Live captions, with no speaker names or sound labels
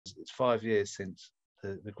it's 5 years since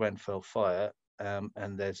the Grenfell fire,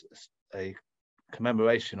 and there's a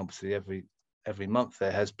commemoration, obviously, every month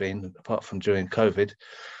there has been, apart from during COVID,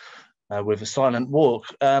 with a silent walk.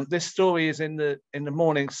 This story is in the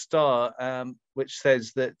Morning Star, which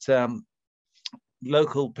says that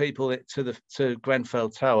local people to Grenfell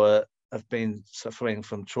Tower have been suffering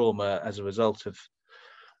from trauma as a result of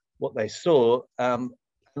what they saw. And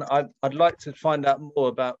I'd like to find out more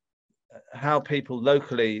about how people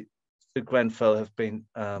locally to Grenfell have been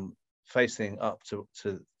facing up to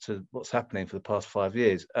what's happening for the past 5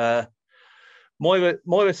 years.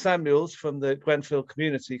 Moyra Samuels from the Grenfell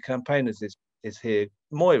Community Campaigners is here.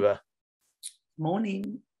 Moyra.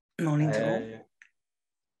 Morning to all.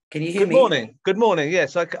 Can you hear me? Good morning.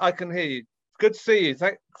 Yes, I can hear you. Good to see you.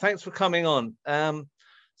 Thanks for coming on.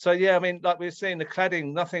 So yeah, I mean, like we were saying, the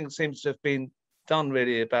cladding, nothing seems to have been done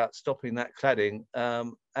really about stopping that cladding,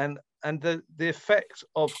 and the effect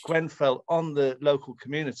of Grenfell on the local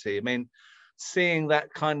community. I mean, seeing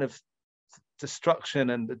that kind of destruction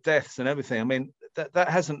and the deaths and everything. I mean, that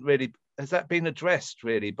hasn't really, has that been addressed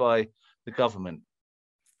really by the government?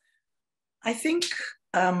 I think,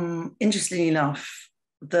 interestingly enough,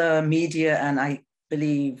 the media and I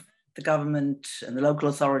believe the government and the local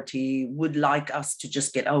authority would like us to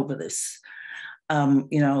just get over this,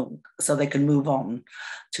 so they can move on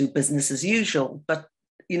to business as usual. But,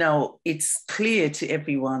 it's clear to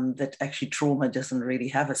everyone that actually trauma doesn't really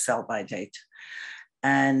have a sell-by date.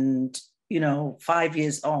 And 5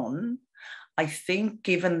 years on, I think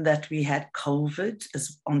given that we had COVID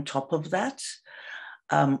as on top of that,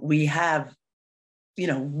 we have,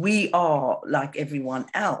 we are like everyone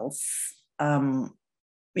else,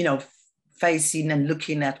 facing and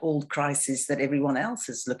looking at all the crises that everyone else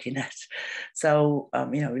is looking at. So,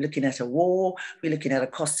 we're looking at a war, we're looking at a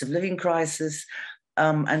cost of living crisis.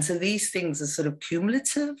 And so these things are sort of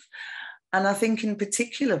cumulative. And I think in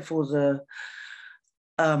particular for the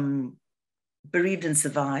bereaved and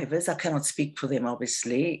survivors, I cannot speak for them,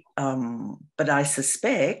 obviously, but I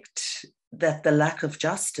suspect that the lack of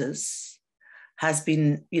justice has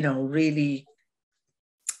been, really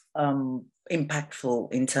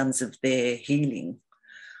impactful in terms of their healing,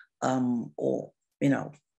 so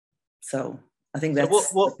I think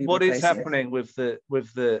that's what is happening with the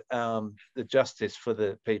justice for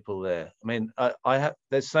the people there. I mean, I have,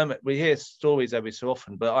 there's so much, we hear stories every so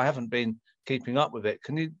often, but I haven't been keeping up with it.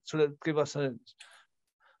 Can you sort of give us a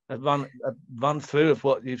run through of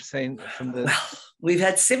what you've seen from the? Well, we've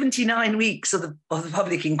had 79 weeks of the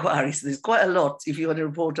public inquiry, so there's quite a lot if you want to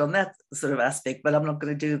report on that sort of aspect, but I'm not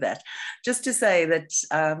going to do that. Just to say that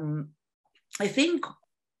I think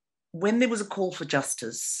when there was a call for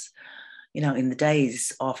justice, in the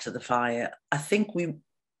days after the fire, I think we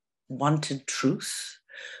wanted truth,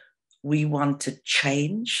 we wanted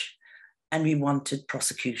change, and we wanted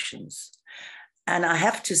prosecutions. And I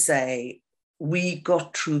have to say, we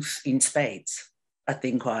got truth in spades at the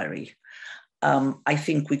inquiry. I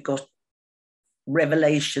think we got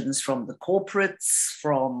revelations from the corporates,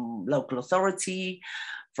 from local authority,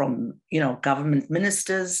 from government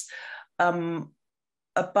ministers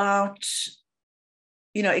about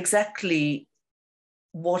exactly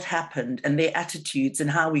what happened and their attitudes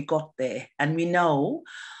and how we got there. And we know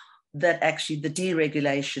that actually the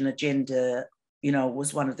deregulation agenda,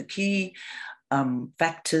 was one of the key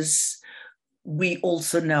factors. We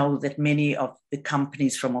also know that many of the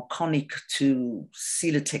companies from Oconic to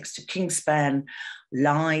Celotex to Kingspan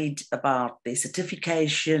lied about their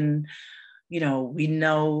certification. We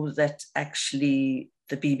know that actually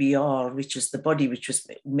the BBR, which is the body which was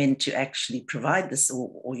meant to actually provide this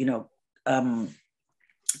or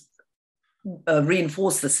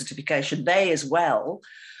reinforce the certification, they as well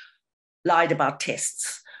lied about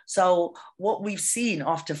tests. So what we've seen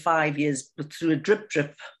after 5 years through a drip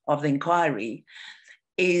of the inquiry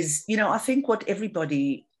is, I think what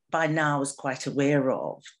everybody by now is quite aware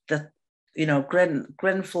of, that,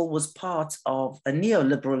 Grenfell was part of a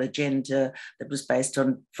neoliberal agenda that was based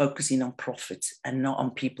on focusing on profit and not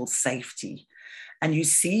on people's safety. And you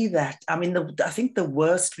see that, I mean, I think the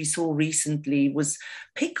worst we saw recently was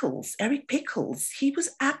Pickles, Eric Pickles. He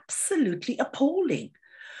was absolutely appalling.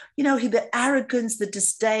 The arrogance, the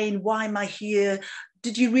disdain, why am I here?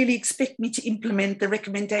 Did you really expect me to implement the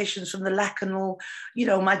recommendations from the Lacanal?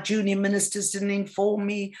 My junior ministers didn't inform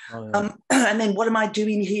me. Oh, yeah. And then what am I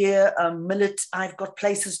doing here? Millet, I've got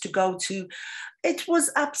places to go to. It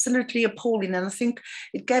was absolutely appalling. And I think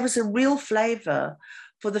it gave us a real flavor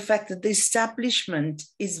for the fact that the establishment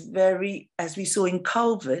is very, as we saw in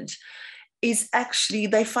COVID, is actually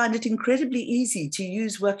they find it incredibly easy to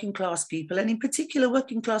use working class people, and in particular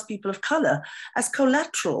working class people of color, as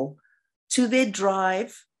collateral to their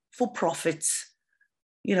drive for profits.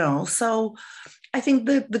 So I think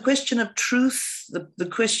the question of truth, the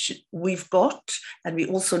question we've got, and we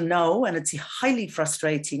also know, and it's highly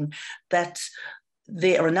frustrating, that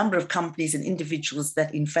there are a number of companies and individuals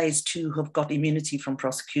that in phase 2 have got immunity from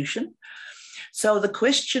prosecution. So the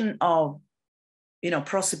question of,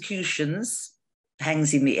 prosecutions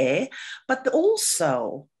hangs in the air, but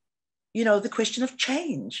also, the question of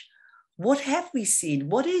change. What have we seen?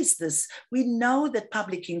 What is this? We know that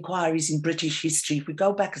public inquiries in British history, if we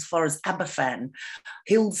go back as far as Aberfan,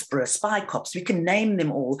 Hillsborough, Spy Cops, we can name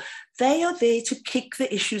them all. They are there to kick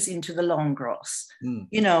the issues into the long grass,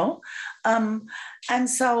 And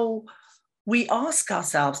so we ask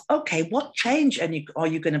ourselves, okay, what change are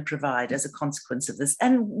you going to provide as a consequence of this?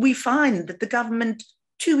 And we find that the government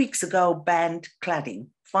 2 weeks ago banned cladding,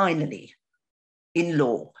 finally, in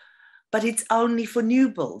law, but it's only for new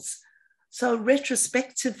builds. So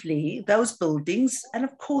retrospectively, those buildings, and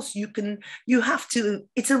of course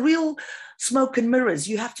it's a real smoke and mirrors.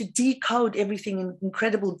 You have to decode everything in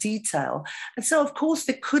incredible detail. And so of course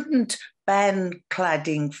they couldn't ban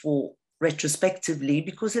cladding for retrospectively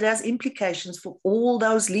because it has implications for all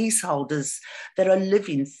those leaseholders that are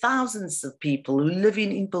living, thousands of people who live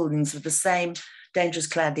in buildings with the same dangerous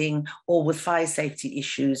cladding or with fire safety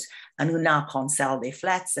issues and who now can't sell their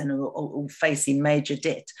flats and who are facing major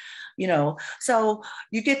debt. So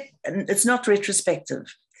you get, and it's not retrospective.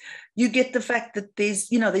 You get the fact that there's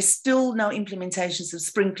still no implementations of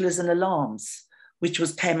sprinklers and alarms, which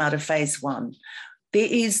came out of phase 1.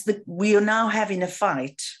 We are now having a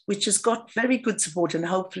fight, which has got very good support, and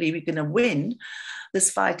hopefully we're going to win this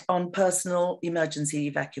fight on personal emergency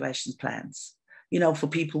evacuation plans, for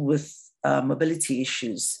people with mobility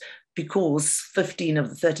issues, because 15 of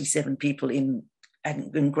the 37 people in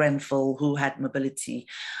Grenfell who had mobility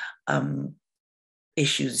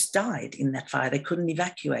issues died in that fire. They couldn't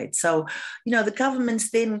evacuate. So, the government's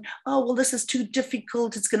then, this is too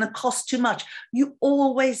difficult. It's going to cost too much. You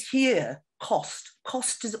always hear cost.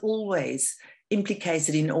 Cost is always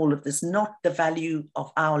implicated in all of this, not the value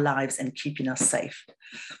of our lives and keeping us safe.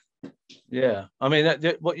 Yeah, I mean,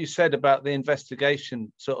 what you said about the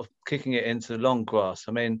investigation sort of kicking it into the long grass,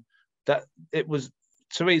 I mean, that it was,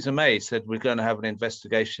 Theresa May said we're going to have an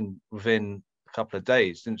investigation within a couple of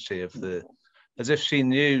days, didn't she, as if she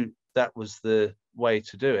knew that was the way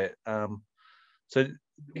to do it. So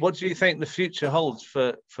what do you think the future holds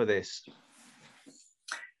for this?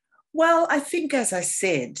 Well, I think, as I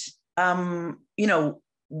said, one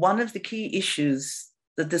of the key issues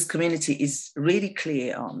that this community is really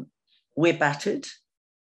clear on, we're battered.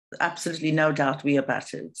 Absolutely no doubt we are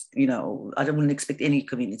battered. I wouldn't expect any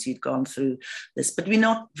community had gone through this, but we're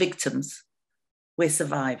not victims. We're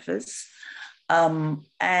survivors. And,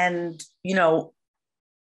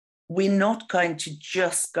 we're not going to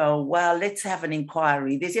just go, well, let's have an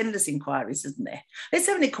inquiry. There's endless inquiries, isn't there? Let's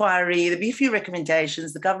have an inquiry. There'll be a few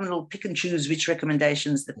recommendations. The government will pick and choose which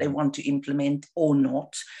recommendations that they want to implement or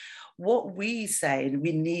not. What we say,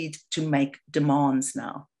 we need to make demands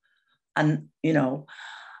now. And,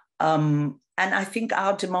 and I think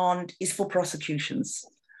our demand is for prosecutions.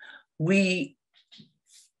 We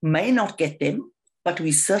may not get them, but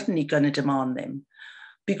we're certainly going to demand them,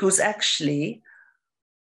 because actually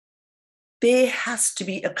there has to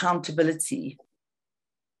be accountability.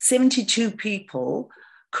 72 people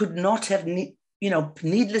could not have,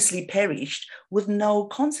 needlessly perished with no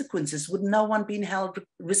consequences, with no one being held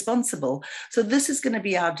responsible. So this is going to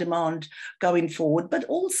be our demand going forward. But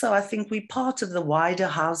also, I think we're part of the wider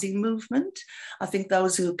housing movement. I think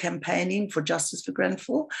those who are campaigning for justice for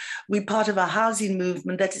Grenfell, we're part of a housing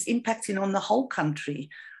movement that is impacting on the whole country,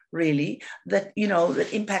 really, that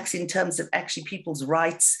impacts in terms of actually people's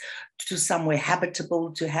rights to somewhere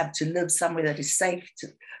habitable, to live somewhere that is safe,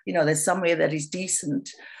 there's somewhere that is decent.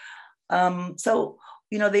 So,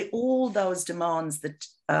 there are all those demands that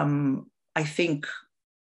I think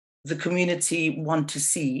the community want to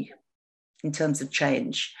see in terms of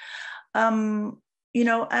change. And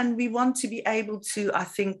we want to be able to, I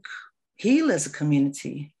think, heal as a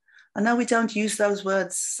community. I know we don't use those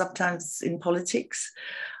words sometimes in politics,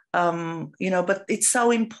 but it's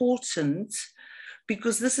so important,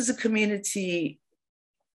 because this is a community,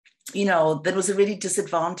 that was already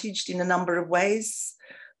disadvantaged in a number of ways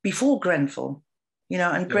before Grenfell,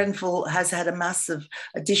 and Grenfell has had a massive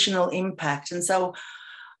additional impact. And so,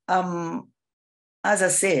 as I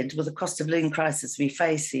said, with the cost of living crisis we're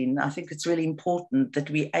facing, I think it's really important that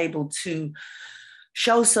we're able to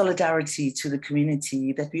show solidarity to the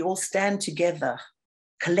community, that we all stand together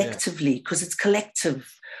collectively, because it's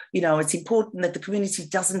collective. You know, it's important that the community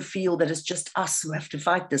doesn't feel that it's just us who have to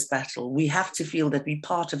fight this battle. We have to feel that we're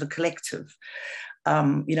part of a collective.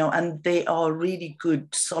 You know, and there are really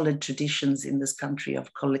good, solid traditions in this country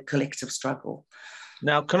of collective struggle.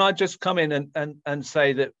 Now, can I just come in and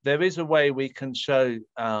say that there is a way we can show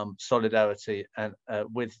solidarity and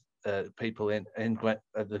with people in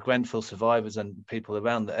the Grenfell survivors and people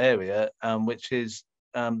around the area, which is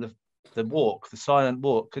the walk, the silent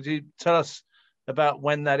walk. Could you tell us about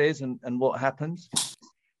when that is and what happens?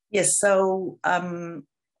 Yes, so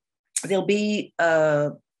there'll be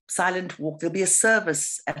a silent walk. There'll be a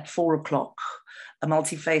service at 4:00, a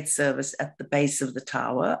multi-faith service at the base of the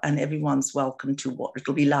tower, and everyone's welcome to watch.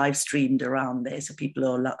 It'll be live streamed around there, so people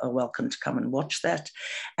are welcome to come and watch that.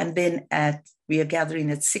 And then we are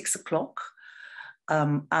gathering at 6:00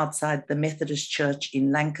 outside the Methodist Church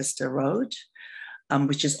in Lancaster Road,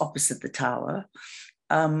 which is opposite the tower,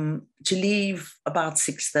 to leave about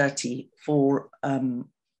 6:30 for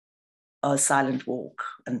a silent walk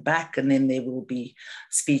and back, and then there will be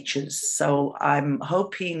speeches. So I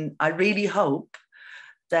really hope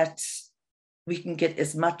that we can get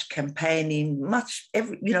as much campaigning,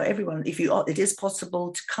 everyone, it is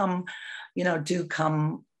possible to come, do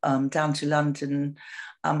come down to London.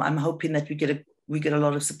 I'm hoping that we get a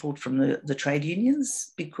lot of support from the trade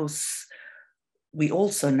unions, because we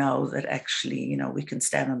also know that actually, we can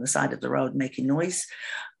stand on the side of the road making noise,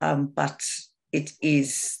 but it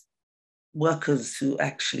is workers who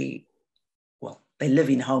actually, they live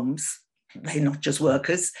in homes. They're not just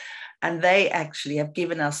workers, and they actually have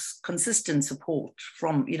given us consistent support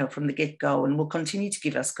from the get-go, and will continue to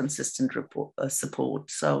give us consistent support.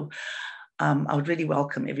 So I would really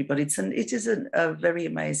welcome everybody. It is a very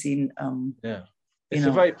amazing. It's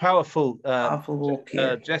a very powerful walk,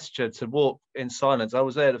 gesture to walk in silence. I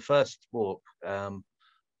was there the first walk,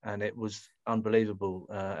 and it was unbelievable.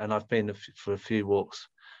 And I've been for a few walks.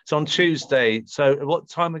 It's on Tuesday. So what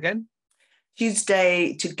time again?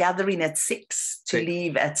 Tuesday, to gathering at 6, to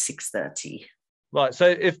leave at 6:30. Right. So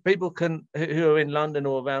if people who are in London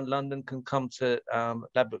or around London can come to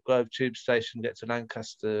Ladbroke Grove Tube Station, get to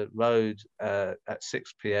Lancaster Road at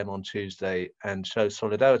 6 p.m. on Tuesday, and show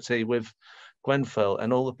solidarity with Grenfell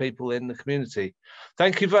and all the people in the community.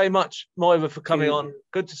 Thank you very much, Moyra, for coming on.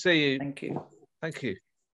 Good to see you. Thank you. Thank you.